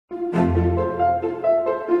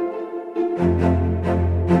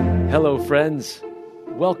Hello, friends.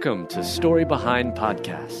 Welcome to Story Behind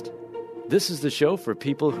Podcast. This is the show for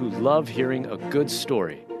people who love hearing a good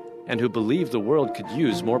story and who believe the world could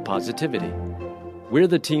use more positivity. We're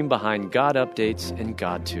the team behind God Updates and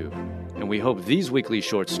GodTube, and we hope these weekly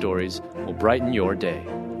short stories will brighten your day.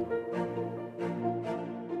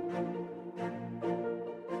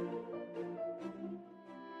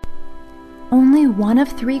 Only one of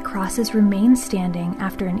 3 crosses remains standing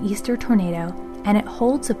after an Easter tornado, and it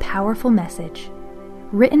holds a powerful message.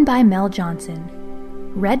 Written by Mel Johnson.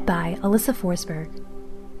 Read by Alyssa Forsberg.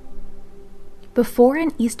 Before an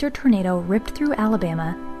Easter tornado ripped through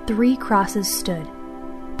Alabama, 3 crosses stood.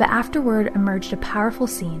 But afterward emerged a powerful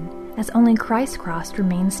scene, as only Christ's cross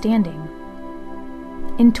remained standing.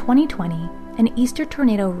 In 2020, an Easter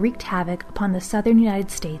tornado wreaked havoc upon the southern United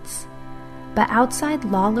States. But outside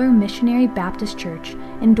Lawler Missionary Baptist Church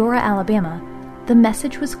in Dora, Alabama, the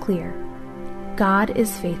message was clear. God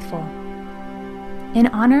is faithful. In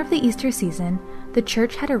honor of the Easter season, the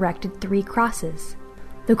church had erected 3 crosses.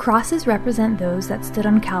 The crosses represent those that stood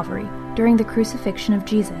on Calvary during the crucifixion of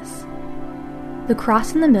Jesus. The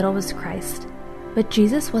cross in the middle was Christ, but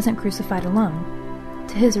Jesus wasn't crucified alone.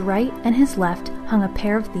 To his right and his left hung a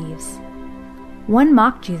pair of thieves. One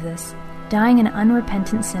mocked Jesus, dying an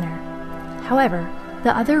unrepentant sinner. However,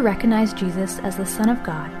 the other recognized Jesus as the Son of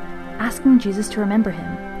God, asking Jesus to remember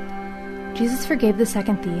him. Jesus forgave the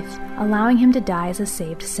second thief, allowing him to die as a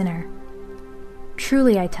saved sinner.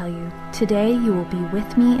 Truly, I tell you, today you will be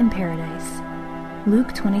with me in paradise.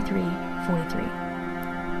 Luke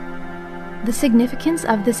 23:43. The significance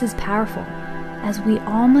of this is powerful, as we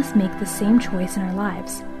all must make the same choice in our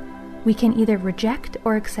lives. We can either reject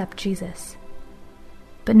or accept Jesus.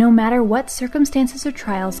 But no matter what circumstances or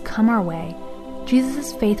trials come our way,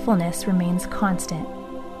 Jesus' faithfulness remains constant.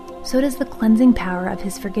 So does the cleansing power of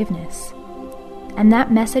his forgiveness. And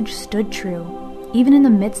that message stood true, even in the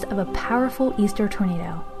midst of a powerful Easter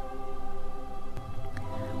tornado.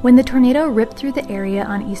 When the tornado ripped through the area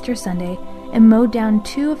on Easter Sunday and mowed down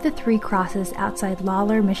 2 of the 3 crosses outside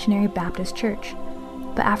Lawler Missionary Baptist Church.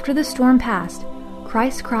 But after the storm passed,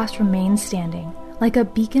 Christ's cross remained standing, like a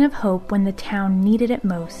beacon of hope when the town needed it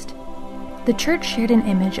most. The church shared an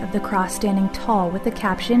image of the cross standing tall with the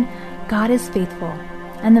caption, "God is faithful,"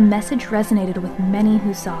 and the message resonated with many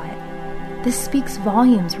who saw it. "This speaks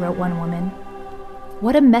volumes," wrote one woman.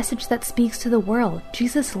 "What a message that speaks to the world.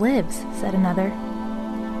 Jesus lives," said another.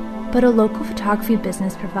 But a local photography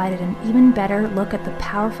business provided an even better look at the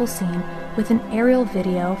powerful scene with an aerial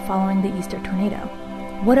video following the Easter tornado.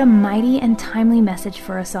 What a mighty and timely message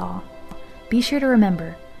for us all. Be sure to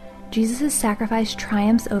remember, Jesus' sacrifice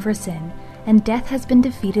triumphs over sin, and death has been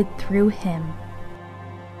defeated through him.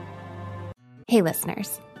 Hey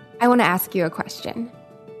listeners, I want to ask you a question.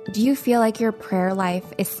 Do you feel like your prayer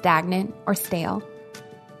life is stagnant or stale?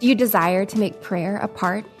 Do you desire to make prayer a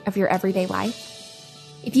part of your everyday life?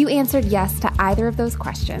 If you answered yes to either of those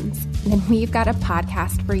questions, then we've got a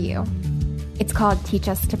podcast for you. It's called Teach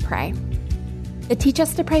Us to Pray. The Teach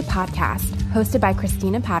Us to Pray podcast, hosted by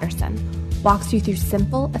Christina Patterson, walks you through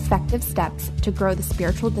simple, effective steps to grow the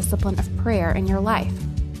spiritual discipline of prayer in your life.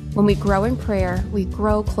 When we grow in prayer, we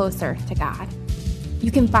grow closer to God. You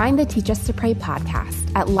can find the Teach Us to Pray podcast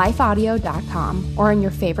at lifeaudio.com or in your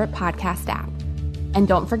favorite podcast app. And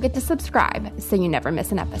don't forget to subscribe so you never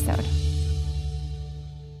miss an episode.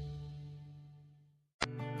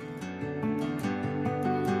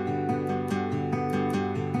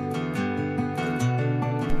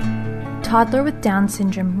 Toddler with Down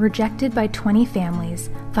syndrome rejected by 20 families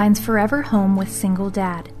finds forever home with single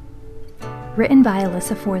dad. Written by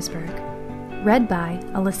Alyssa Forsberg. Read by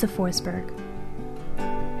Alyssa Forsberg.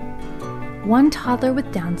 One toddler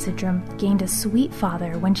with Down syndrome gained a sweet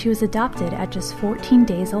father when she was adopted at just 14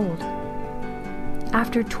 days old.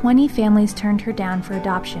 After 20 families turned her down for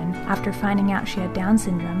adoption after finding out she had Down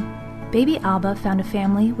syndrome, baby Alba found a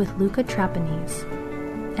family with Luca Trapanese.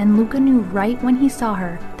 And Luca knew right when he saw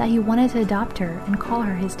her that he wanted to adopt her and call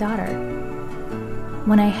her his daughter.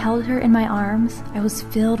 "When I held her in my arms, I was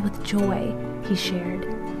filled with joy," he shared.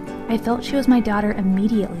 "I felt she was my daughter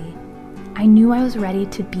immediately. I knew I was ready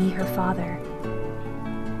to be her father."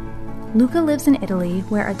 Luca lives in Italy,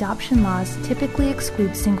 where adoption laws typically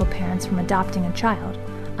exclude single parents from adopting a child,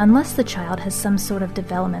 unless the child has some sort of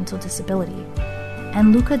developmental disability.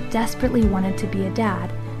 And Luca desperately wanted to be a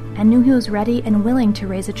dad, and knew he was ready and willing to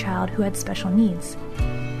raise a child who had special needs.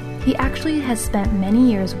 He actually has spent many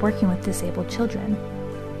years working with disabled children.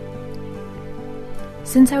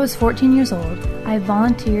 "Since I was 14 years old, I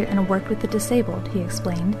volunteered and worked with the disabled," he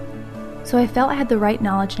explained. "So I felt I had the right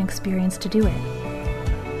knowledge and experience to do it."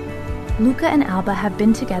 Luca and Alba have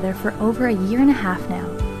been together for over a year and a half now,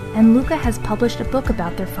 and Luca has published a book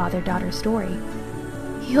about their father-daughter story.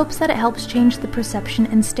 He hopes that it helps change the perception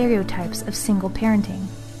and stereotypes of single parenting.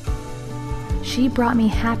 "She brought me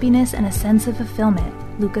happiness and a sense of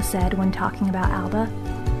fulfillment," Luca said when talking about Alba.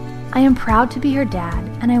 "I am proud to be her dad,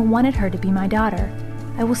 and I wanted her to be my daughter.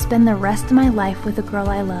 I will spend the rest of my life with the girl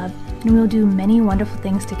I love, and we will do many wonderful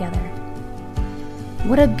things together."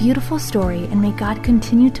 What a beautiful story, and may God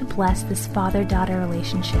continue to bless this father-daughter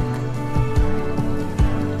relationship.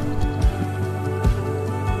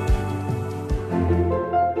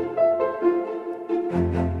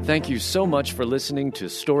 Thank you so much for listening to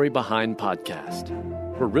Story Behind Podcast.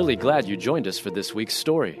 We're really glad you joined us for this week's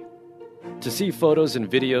story. To see photos and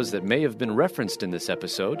videos that may have been referenced in this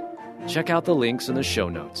episode, check out the links in the show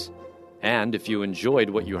notes. And if you enjoyed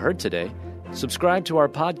what you heard today, subscribe to our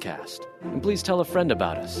podcast, and please tell a friend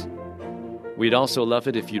about us. We'd also love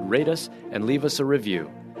it if you'd rate us and leave us a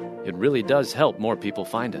review. It really does help more people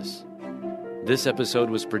find us. This episode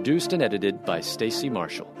was produced and edited by Stacy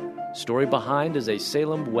Marshall. Story Behind is a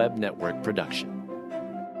Salem Web Network production.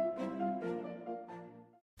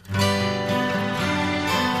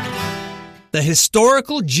 The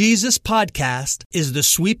Historical Jesus Podcast is the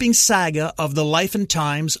sweeping saga of the life and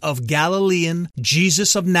times of Galilean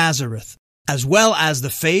Jesus of Nazareth, as well as the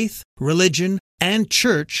faith, religion, and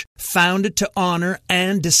church founded to honor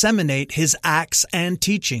and disseminate his acts and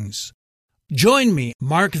teachings. Join me,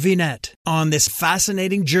 Mark Vinette, on this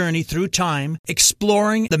fascinating journey through time,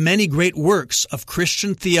 exploring the many great works of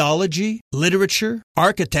Christian theology, literature,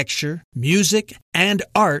 architecture, music, and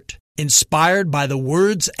art inspired by the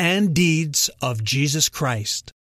words and deeds of Jesus Christ.